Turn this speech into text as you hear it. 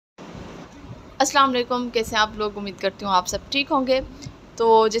अस्सलाम वालेकुम, कैसे हैं आप लोग। उम्मीद करती हूँ आप सब ठीक होंगे। तो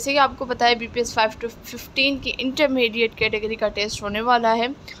जैसे कि आपको पता है BPS 5 to 15 की इंटरमीडिएट कैटेगरी का टेस्ट होने वाला है।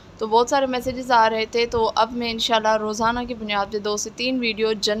 तो बहुत सारे मैसेजेस आ रहे थे, तो अब मैं इंशाल्लाह रोज़ाना की बुनियाद पे 2 से 3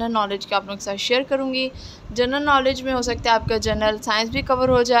 वीडियो जनरल नॉलेज के आप लोगों के साथ शेयर करूँगी। जनरल नॉलेज में हो सकता है आपका जनरल साइंस भी कवर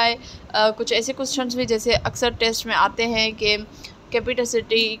हो जाए, कुछ ऐसे क्वेश्चंस भी जैसे अक्सर टेस्ट में आते हैं कि कैपिटल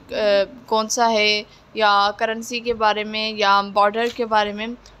सिटी कौन सा है, या करेंसी के बारे में, या बॉर्डर के बारे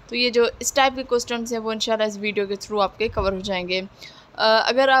में। तो ये जो इस टाइप के क्वेश्चंस हैं वो इंशाल्लाह इस वीडियो के थ्रू आपके कवर हो जाएंगे।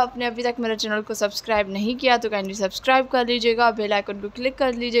 अगर आपने अभी तक मेरे चैनल को सब्सक्राइब नहीं किया तो काइंडली सब्सक्राइब कर लीजिएगा, बेल आइकन को क्लिक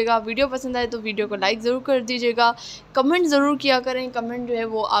कर लीजिएगा। वीडियो पसंद आए तो वीडियो को लाइक ज़रूर कर दीजिएगा, कमेंट ज़रूर किया करें। कमेंट जो है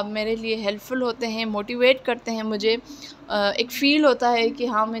वो आप मेरे लिए हेल्पफुल होते हैं, मोटिवेट करते हैं मुझे। एक फ़ील होता है कि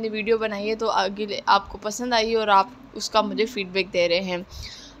हाँ मैंने वीडियो बनाई है तो आगे आपको पसंद आई और आप उसका मुझे फ़ीडबैक दे रहे हैं।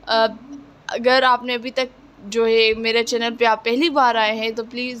 अगर आपने अभी तक जो है मेरे चैनल पे आप पहली बार आए हैं तो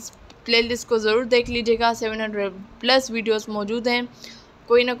प्लीज़ प्लेलिस्ट को ज़रूर देख लीजिएगा। 700+ वीडियोस मौजूद हैं,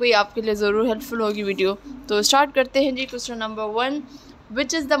 कोई ना कोई आपके लिए ज़रूर हेल्पफुल होगी वीडियो। तो स्टार्ट करते हैं जी। Question number 1,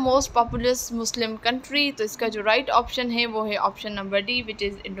 which is the most populous Muslim country. तो इसका जो राइट ऑप्शन है वो है option number D, which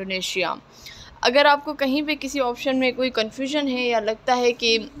is Indonesia. अगर आपको कहीं पे किसी ऑप्शन में कोई कन्फ्यूजन है या लगता है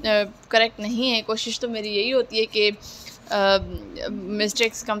कि करेक्ट नहीं है, कोशिश तो मेरी यही होती है कि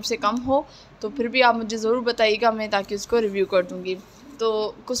मिस्टेक्स कम से कम हो, तो फिर भी आप मुझे ज़रूर बताइएगा मैं ताकि उसको रिव्यू कर दूँगी। तो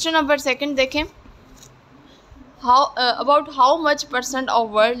क्वेश्चन नंबर 2 देखें, about how much % of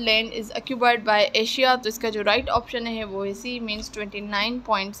world land is occupied by Asia. तो इसका जो राइट ऑप्शन है वो है सी, मीन्स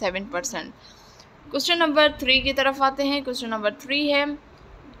 29.7%। क्वेश्चन नंबर 3 की तरफ आते हैं। क्वेश्चन नंबर 3 है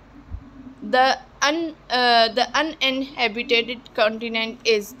द अनइनहेबिटेड कॉन्टिनेंट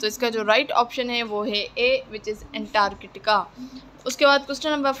इज़। तो इसका जो राइट ऑप्शन है वो है ए, विच इज़ अंटार्कटिका। उसके बाद क्वेश्चन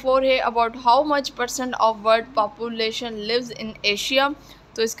नंबर 4 है about how much % of world population lives in Asia.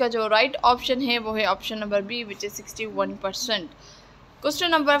 तो इसका जो राइट ऑप्शन है वो है option number B, which is 61%।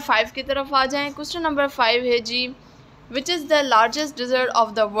 Question number 5 की तरफ आ जाएं। क्वेश्चन नंबर 5 है जी, which is the largest dessert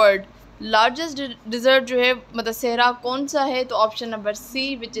of the world. Largest dessert जो है मतलब सहरा कौन सा है। तो option number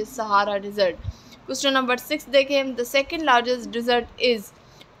C, which is Sahara dessert. Question number 6 देखें, the second largest dessert is.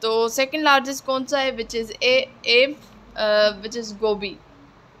 तो सेकंड लार्जेस्ट कौन सा है, which is a which is गोबी।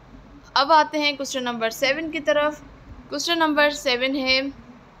 अब आते हैं क्वेश्चन नंबर 7 की तरफ। क्वेश्चन नंबर 7 है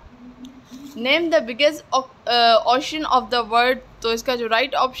name the biggest ocean of the world. तो इसका जो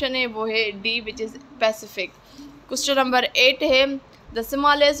राइट ऑप्शन है वो है D, which is Pacific. Question number 8 है the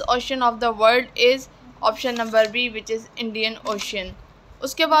smallest ocean of the world is. Option number B, which is Indian ocean.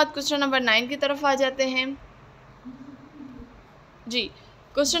 उसके बाद क्वेश्चन नंबर 9 की तरफ आ जाते हैं जी।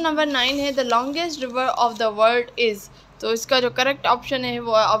 क्वेश्चन नंबर 9 है the longest river of the world is. तो इसका जो करेक्ट ऑप्शन है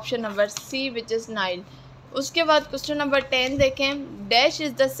वो है option number C, which is Nile. उसके बाद क्वेश्चन नंबर 10 देखें, dash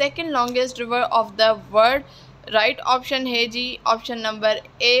is the second longest river of the world. Right option है जी option number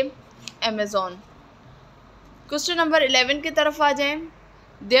A, Amazon. Question number 11 की तरफ आ जाएं,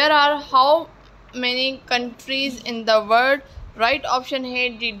 there are how many countries in the world. Right option है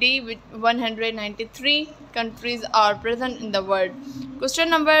D, 193 countries are present in the world. Question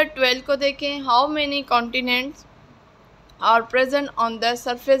number 12 को देखें, how many continents are present on the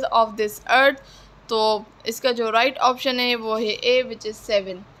surface of this earth. तो इसका जो right option है वो है ए, which is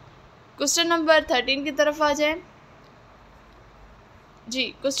 7। Question number 13 की तरफ आ जाएं जी।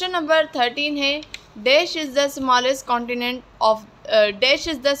 क्वेश्चन नंबर 13 है dash is the smallest continent of dash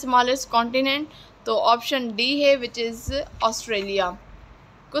is the smallest continent. तो ऑप्शन डी है, which is Australia.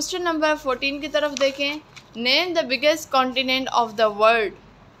 Question number 14 की तरफ देखें, name the biggest continent of the world.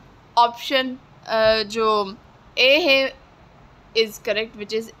 Option जो ए है is correct,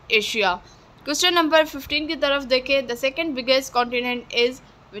 which is Asia. Question number 15 की तरफ देखें, the second biggest continent is,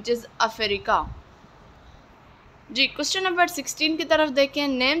 which is Africa ji. Question number 16 की तरफ देखें,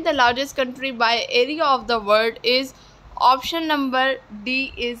 name the largest country by area of the world is. Option number D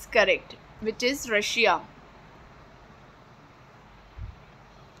is correct, which is Russia.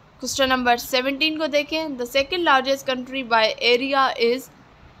 Question number 17 को देखें, the second largest country by area is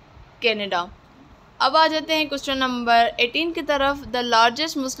Canada. अब आ जाते हैं question number 18 की तरफ, the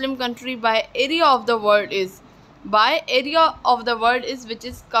largest Muslim country by area of the world is. By area of the world is, which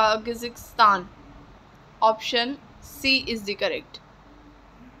is काज़ाकिस्तान। Option C is the correct.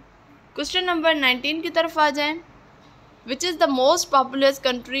 Question number 19 की तरफ आ जाएं, which is the most populous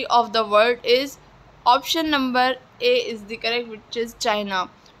country of the world is. Option number A is the correct, which is China.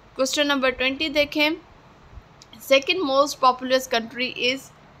 Question number 20 देखें, second most populous country is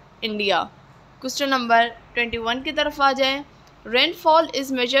India. Question number 21 की तरफ आ जाएं, rainfall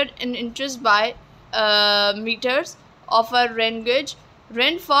is measured in inches bye metres of a rain gauge.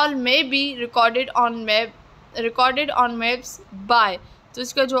 Rainfall में be recorded on maps bye, तो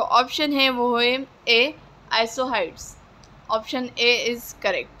इसका जो option है वो है ए आइसोहाइड्स। Option A is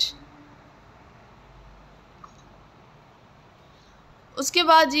correct. उसके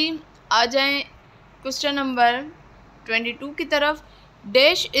बाद जी आ जाएं क्वेश्चन नंबर 22 की तरफ।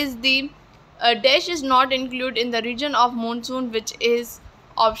 Dash is not include in the reason of monsoon which is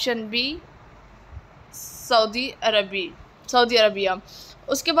option B Saudi Arabia.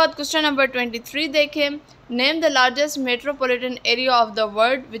 उसके बाद क्वेश्चन नंबर 23 देखें। Name the largest metropolitan area of the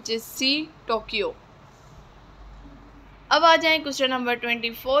world which is C Tokyo. अब आ जाएं question number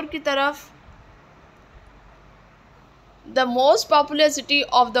 24 की तरफ। The most popular city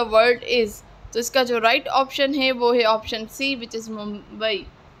of the world is, तो इसका जो राइट ऑप्शन है वो है option C which is Mumbai.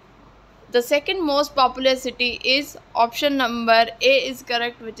 The second most popular city is option number A is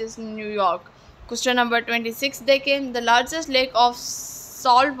correct which is New York. Question number 26 देखें। The largest lake of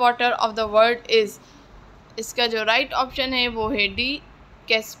salt water of the world is, इसका जो right option है वो है D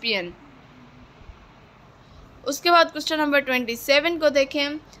Caspian. उसके बाद question number 27 को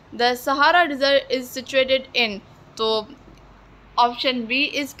देखें। The Sahara dessert is situated in, तो option B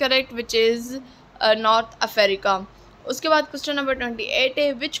is correct which is north Africa. उसके बाद क्वेश्चन नंबर 28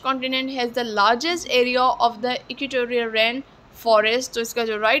 है। Which continent has the largest area of the equatorial rain forest, तो इसका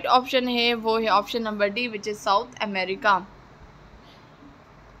जो राइट ऑप्शन है वो है option number D which is south America.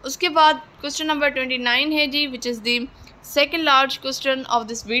 उसके बाद क्वेश्चन नंबर 29 है जी which is the second large question of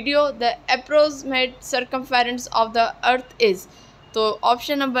this video. The approximate circumference of the earth is, तो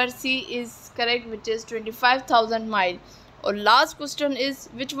option number C is correct which is 25,000 mile. और last question is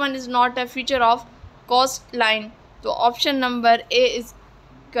which one is not a feature of coast line, तो option number A is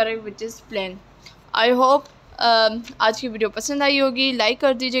correct which is plane. I hope आज की video पसंद आई होगी। Like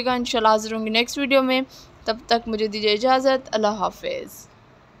कर दीजिएगा। इंशाल्लाह हाज़िर होंगी नेक्स्ट वीडियो में। तब तक मुझे दीजिए इजाज़त। अल्लाह हाफ़िज़।